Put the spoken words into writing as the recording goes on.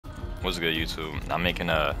What's good, YouTube? I'm making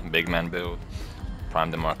a big man build.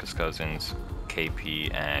 Prime DeMarcus Cousins,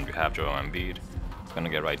 KP, and we have Joel Embiid. Gonna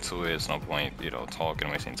get right to it. It's no point, talking,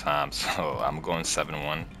 wasting time. So I'm going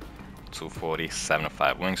 7'1", 240,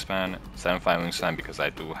 7'5" wingspan. 7'5" wingspan because I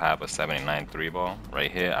do have a 79 three ball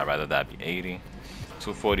right here. I'd rather that be 80.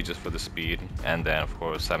 240 just for the speed, and then of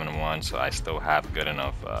course 7'1", so I still have good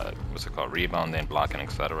enough, rebounding, blocking,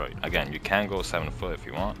 etc. Again, you can go 7 foot if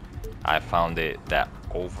you want. I found it that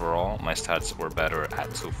overall my stats were better at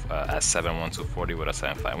 7'1", 240 with a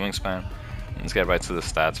 7'5" wingspan. Let's get right to the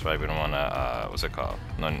stats, right? We don't want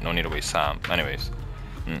to, no need to waste time. Anyways,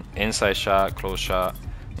 inside shot, close shot,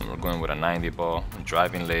 we're going with a 90 ball.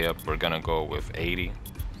 Driving layup, we're gonna go with 80.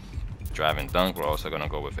 Driving dunk, we're also gonna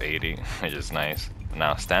go with 80, which is nice.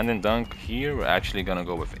 Now, standing dunk here, we're actually gonna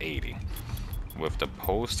go with 80. With the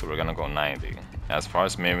post, we're gonna go 90. As far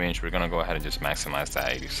as mid-range, we're gonna go ahead and just maximize that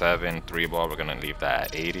 87. Three ball, we're gonna leave that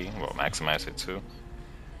at 80. We'll maximize it too.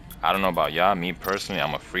 I don't know about y'all. Me personally,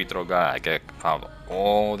 I'm a free throw guy. I get fouled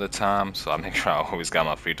all the time, so I make sure I always got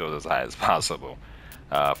my free throws as high as possible.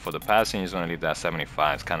 For the passing, you're just gonna leave that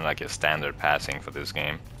 75. It's kind of like your standard passing for this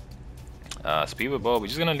game. Speed with ball, we're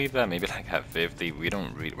just gonna leave that maybe like at 50.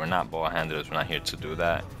 We're not ball handlers. We're not here to do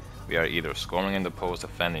that. We are either scoring in the post,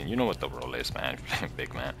 defending. You know what the role is, man.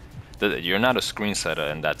 Big man. You're not a screen setter,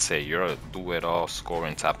 and that's it. You're a do-it-all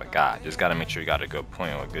scoring type of guy. Just gotta make sure you got a good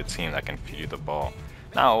point or a good team that can feed you the ball.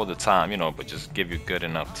 Not all the time, but just give you good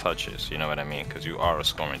enough touches. You know what I mean? Because you are a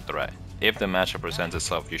scoring threat. If the matchup presents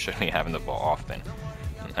itself, you should be having the ball often.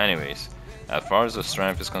 Anyways. As far as the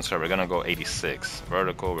strength is concerned, we're gonna go 86.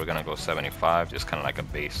 Vertical, we're gonna go 75, just kind of like a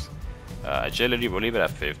base. Agility, we'll leave it at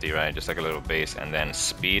 50, right? Just like a little base. And then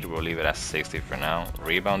speed, we'll leave it at 60 for now.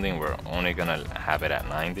 Rebounding, we're only gonna have it at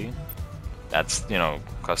 90. That's,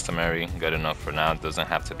 customary, good enough for now. It doesn't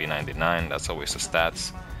have to be 99. That's always the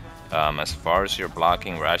stats. As far as your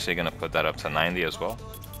blocking, we're actually gonna put that up to 90 as well.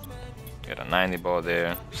 Get a 90 ball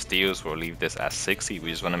there. Steals, we'll leave this at 60.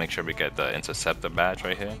 We just want to make sure we get the interceptor badge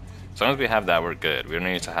right here. As long as we have that, we're good. We don't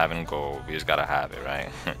need to have it goal. We just gotta have it, right?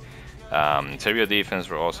 Interior defense,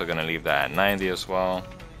 we're also gonna leave that at 90 as well.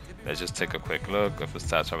 Let's just take a quick look if the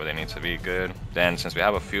stats are where they need to be. Good. Then, since we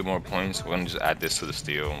have a few more points, we're gonna just add this to the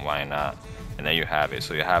steal. Why not? And then you have it.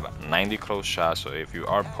 So you have 90 close shots. So if you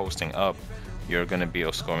are posting up, you're gonna be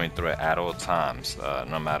a scoring threat at all times,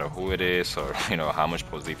 no matter who it is or how much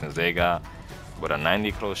post defense they got. With a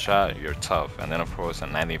 90 close shot, you're tough. And then of course a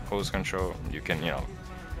 90 post control, you can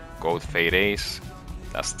go with fade ace.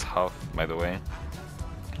 That's tough, by the way.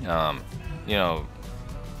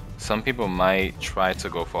 Some people might try to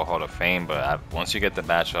go for Hall of Fame, but once you get the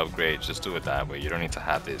badge upgrade, just do it that way. You don't need to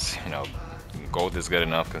have this. Gold is good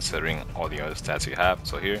enough considering all the other stats you have.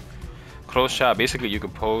 So here, close shot. Basically, you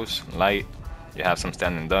could pose light. You have some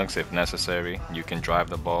standing dunks if necessary. You can drive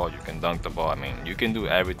the ball, you can dunk the ball. I mean, you can do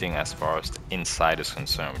everything as far as inside is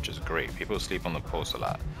concerned, which is great. People sleep on the post a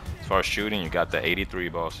lot. As far as shooting, you got the 83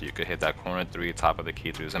 ball, so you could hit that corner three, top of the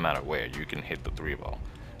key three. Doesn't matter where, you can hit the three ball.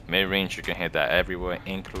 Mid range, you can hit that everywhere,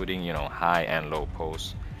 including high and low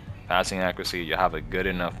posts. Passing accuracy, you have a good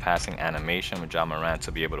enough passing animation with John Morant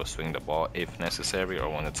to be able to swing the ball if necessary or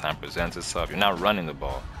when the time presents itself. You're not running the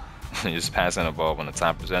ball. You're just passing the ball when the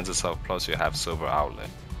time presents itself, plus you have silver outlet,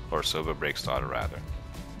 or silver break starter rather.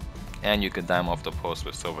 And you can dime off the post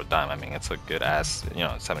with silver dime. I mean, it's a good ass,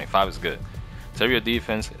 75 is good. Interior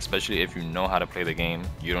defense, especially if you know how to play the game,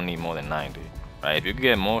 you don't need more than 90, right? If you can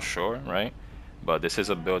get more, sure, right? But this is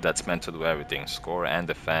a build that's meant to do everything, score and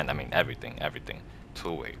defend, I mean everything.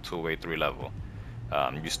 Two-way, three-level.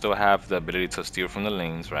 You still have the ability to steal from the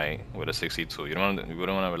lanes, right? With a 62, we don't want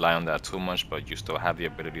to rely on that too much, but you still have the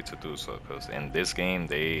ability to do so. Because in this game,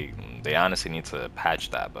 they honestly need to patch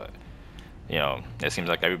that. But it seems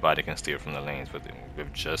like everybody can steal from the lanes with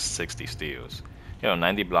just 60 steals.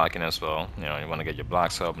 90 blocking as well. You want to get your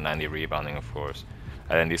blocks up, 90 rebounding, of course.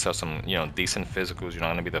 And then these are some decent physicals. You're not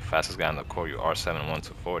gonna be the fastest guy on the court. You are 7'1"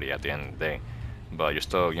 to 40 at the end of the day. But you're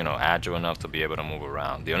still, agile enough to be able to move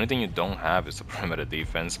around. The only thing you don't have is the perimeter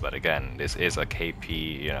defense. But again, this is a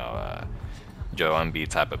KP, Joe Embiid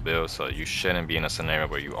type of build, so you shouldn't be in a scenario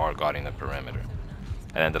where you are guarding the perimeter.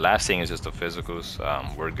 And then the last thing is just the physicals.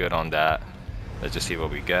 We're good on that. Let's just see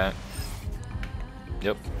what we get.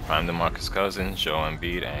 Yep, Prime DeMarcus Cousins, Joe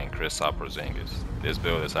Embiid, and Kristaps Porzingis. This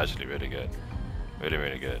build is actually really good,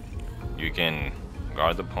 really good. You can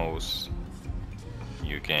guard the post.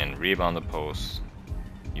 You can rebound the post,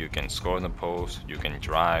 you can score in the post, you can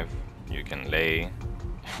drive, you can lay,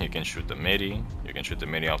 you can shoot the midi,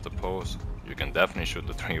 off the post, you can definitely shoot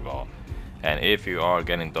the three ball. And if you are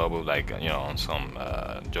getting double, like on some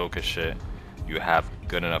Joker shit, you have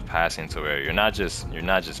good enough passing to where you're not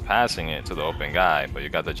just passing it to the open guy, but you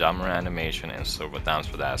got the Ja Morant animation and silver downs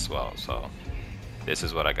for that as well. So this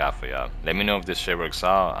is what I got for y'all. Let me know if this shit works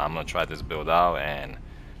out. I'm gonna try this build out, and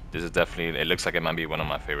this is definitely, it looks like it might be one of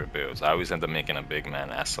my favorite builds. I always end up making a big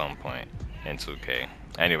man at some point in 2K.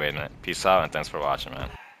 Anyway, man, peace out and thanks for watching, man.